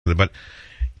yesterday, but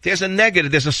there's a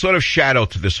negative, there's a sort of shadow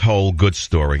to this whole good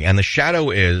story, and the shadow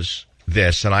is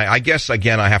this, and I guess,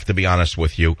 again, I have to be honest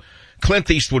with you. Clint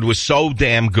Eastwood was so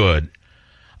damn good,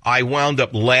 I wound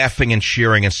up laughing and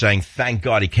cheering and saying, thank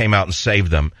God he came out and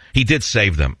saved them. He did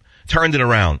save them. Turned it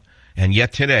around. And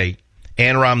yet today,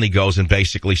 Ann Romney goes and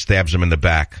basically stabs him in the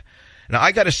back. Now,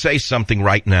 I got to say something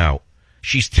right now.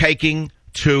 She's taking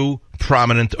too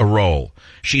prominent a role.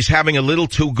 She's having a little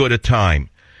too good a time.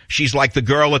 She's like the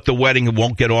girl at the wedding who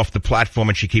won't get off the platform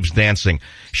and she keeps dancing.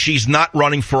 She's not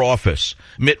running for office.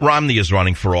 Mitt Romney is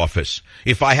running for office.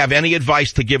 If I have any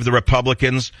advice to give the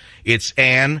Republicans, it's,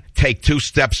 Ann, take 2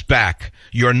 steps back.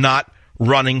 You're not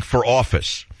running for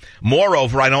office.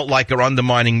 Moreover, I don't like her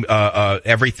undermining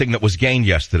everything that was gained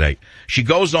yesterday. She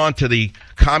goes on to the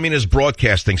Communist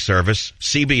Broadcasting Service,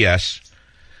 CBS,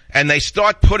 and they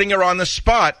start putting her on the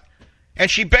spot, and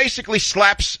she basically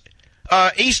slaps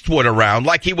Eastwood around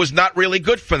like he was not really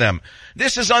good for them.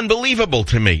 This is unbelievable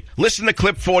to me. Listen to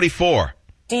clip 44.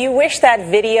 Do you wish that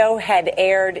video had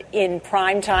aired in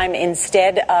prime time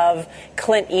instead of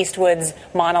Clint Eastwood's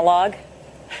monologue?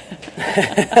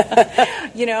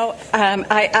 You know,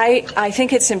 I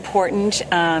think it's important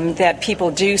that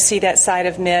people do see that side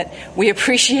of Mitt. We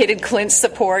appreciated Clint's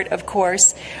support, of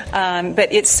course,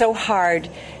 but it's so hard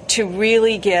to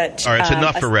really get... All right, it's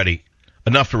enough already.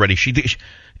 Enough already.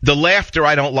 The laughter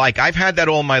I don't like. I've had that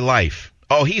all my life.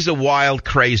 Oh, he's a wild,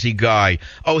 crazy guy.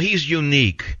 Oh, he's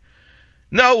unique.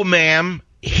 No, ma'am.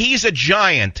 He's a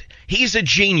giant. He's a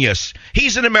genius.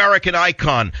 He's an American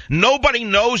icon. Nobody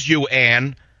knows you,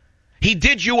 Ann. He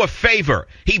did you a favor.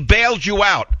 He bailed you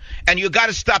out. And you got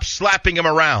to stop slapping him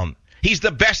around. He's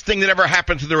the best thing that ever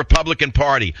happened to the Republican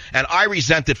Party. And I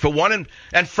resent it for one.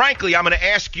 And frankly, I'm going to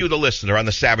ask you, the listener on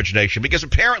the Savage Nation, because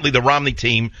apparently the Romney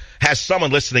team has someone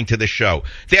listening to this show.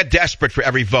 They're desperate for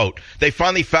every vote. They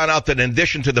finally found out that in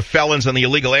addition to the felons and the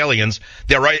illegal aliens,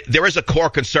 there is a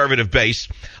core conservative base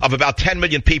of about 10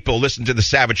 million people listen to the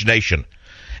Savage Nation.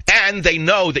 And they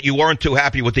know that you weren't too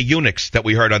happy with the eunuchs that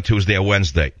we heard on Tuesday or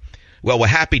Wednesday. Well, we're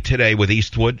happy today with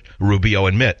Eastwood, Rubio,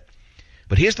 and Mitt.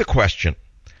 But here's the question.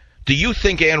 Do you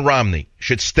think Ann Romney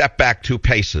should step back 2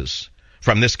 paces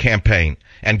from this campaign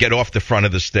and get off the front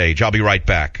of the stage? I'll be right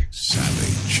back.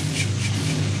 Savage.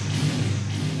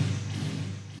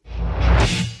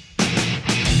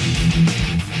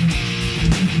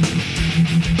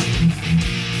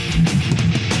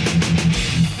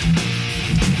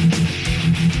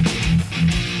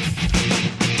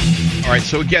 All right,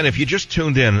 so again, if you just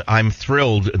tuned in, I'm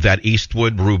thrilled that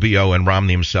Eastwood, Rubio, and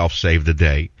Romney himself saved the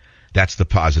day. That's the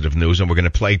positive news, and we're going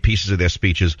to play pieces of their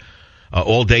speeches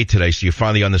all day today, so you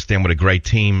finally understand what a great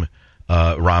team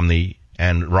Romney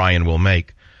and Ryan will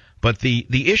make. But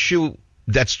the issue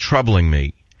that's troubling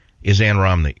me is Ann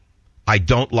Romney. I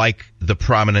don't like the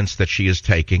prominence that she is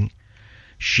taking.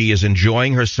 She is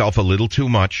enjoying herself a little too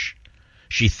much.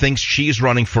 She thinks she's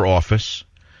running for office.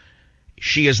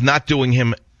 She is not doing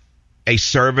him a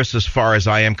service as far as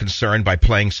I am concerned by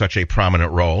playing such a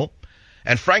prominent role.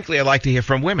 And frankly, I'd like to hear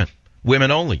from women.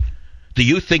 Women only. Do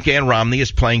you think Ann Romney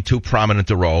is playing too prominent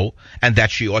a role and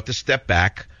that she ought to step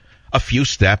back a few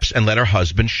steps and let her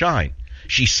husband shine?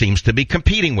 She seems to be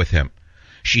competing with him.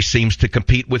 She seems to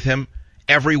compete with him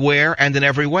everywhere and in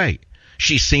every way.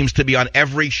 She seems to be on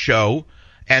every show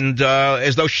and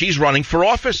as though she's running for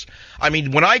office. I mean,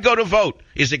 when I go to vote,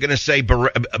 is it going to say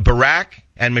Barack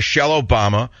and Michelle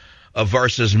Obama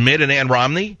versus Mitt and Ann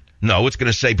Romney? No, it's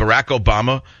going to say Barack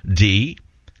Obama, D,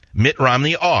 Mitt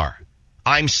Romney, R.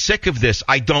 I'm sick of this.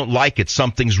 I don't like it.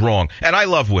 Something's wrong. And I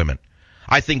love women.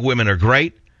 I think women are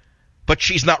great, but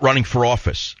she's not running for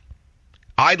office.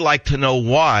 I'd like to know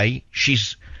why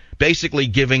she's basically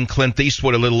giving Clint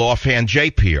Eastwood a little offhand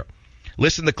jape here.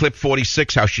 Listen to clip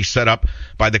 46, how she's set up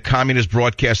by the Communist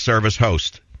Broadcast Service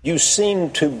host. You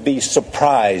seem to be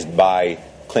surprised by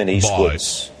Clint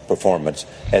Eastwood's performance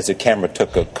as the camera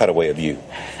took a cutaway of you.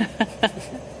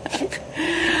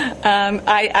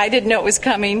 I didn't know it was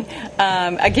coming.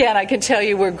 Again, I can tell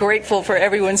you we're grateful for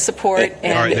everyone's support.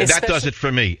 And all right, that does it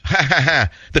for me.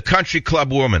 The country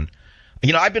club woman.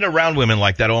 You know, I've been around women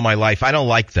like that all my life. I don't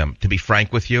like them, to be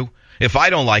frank with you. If I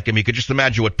don't like them, you could just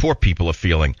imagine what poor people are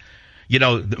feeling. You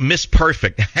know, Miss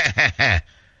Perfect.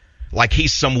 Like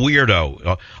he's some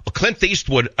weirdo. Clint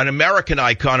Eastwood, an American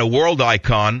icon, a world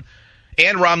icon.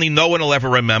 Ann Romney, no one will ever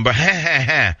remember.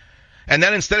 And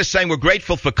then instead of saying we're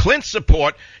grateful for Clint's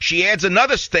support, she adds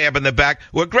another stab in the back.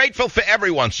 We're grateful for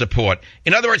everyone's support.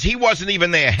 In other words, he wasn't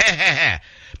even there.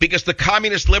 Because the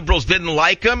communist liberals didn't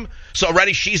like him. So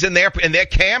already she's in their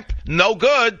camp. No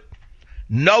good.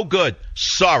 No good.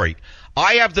 Sorry.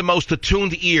 I have the most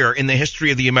attuned ear in the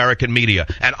history of the American media,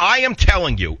 and I am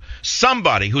telling you,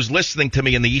 somebody who's listening to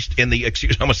me in the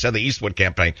I almost said the Eastwood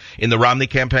campaign, in the Romney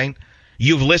campaign,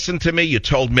 you've listened to me. You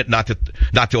told Mitt not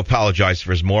to apologize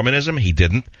for his Mormonism. He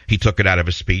didn't. He took it out of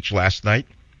his speech last night.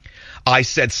 I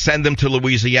said send him to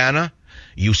Louisiana.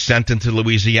 You sent him to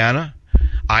Louisiana.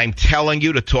 I'm telling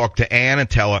you to talk to Ann and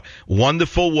tell her,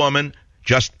 wonderful woman,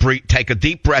 just take a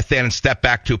deep breath in and step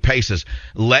back 2 paces.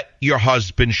 Let your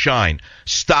husband shine.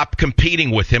 Stop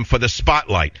competing with him for the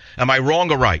spotlight. Am I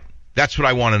wrong or right? That's what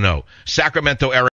I want to know. Sacramento, Eric.